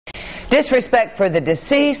Disrespect for the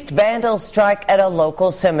deceased, vandals strike at a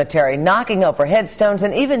local cemetery, knocking over headstones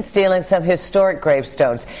and even stealing some historic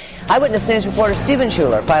gravestones. Eyewitness News reporter Stephen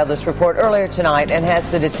Schuler filed this report earlier tonight and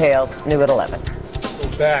has the details new at 11.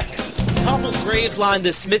 Go back. Toppled graves line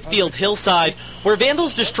the Smithfield hillside, where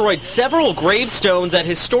vandals destroyed several gravestones at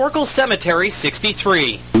Historical Cemetery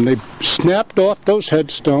 63. And they snapped off those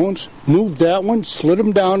headstones, moved that one, slid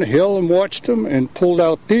them down the hill and watched them, and pulled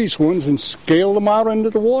out these ones and scaled them out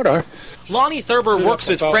into the water. Lonnie Thurber works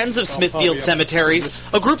with Friends of Smithfield Cemeteries,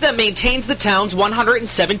 a group that maintains the town's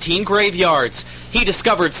 117 graveyards. He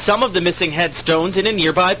discovered some of the missing headstones in a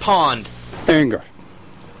nearby pond. Anger.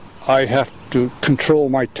 I have to control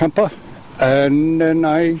my temper. And then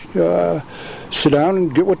I sit down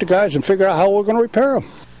and get with the guys and figure out how we're going to repair them.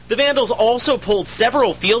 The vandals also pulled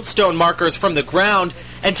several fieldstone markers from the ground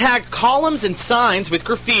and tagged columns and signs with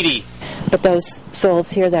graffiti. But those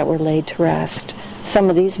souls here that were laid to rest, some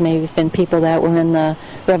of these may have been people that were in the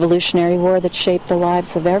Revolutionary War that shaped the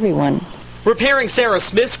lives of everyone. Repairing Sarah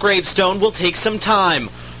Smith's gravestone will take some time.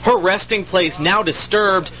 Her resting place now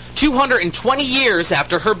disturbed 220 years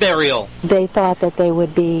after her burial. They thought that they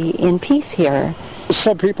would be in peace here.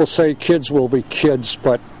 Some people say kids will be kids,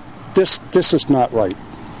 but this is not right.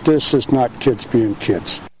 This is not kids being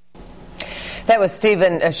kids. That was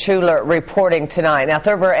Stephen Schuler reporting tonight. Now,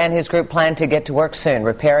 Thurber and his group plan to get to work soon,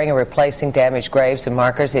 repairing and replacing damaged graves and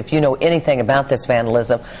markers. If you know anything about this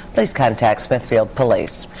vandalism, please contact Smithfield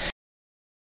Police.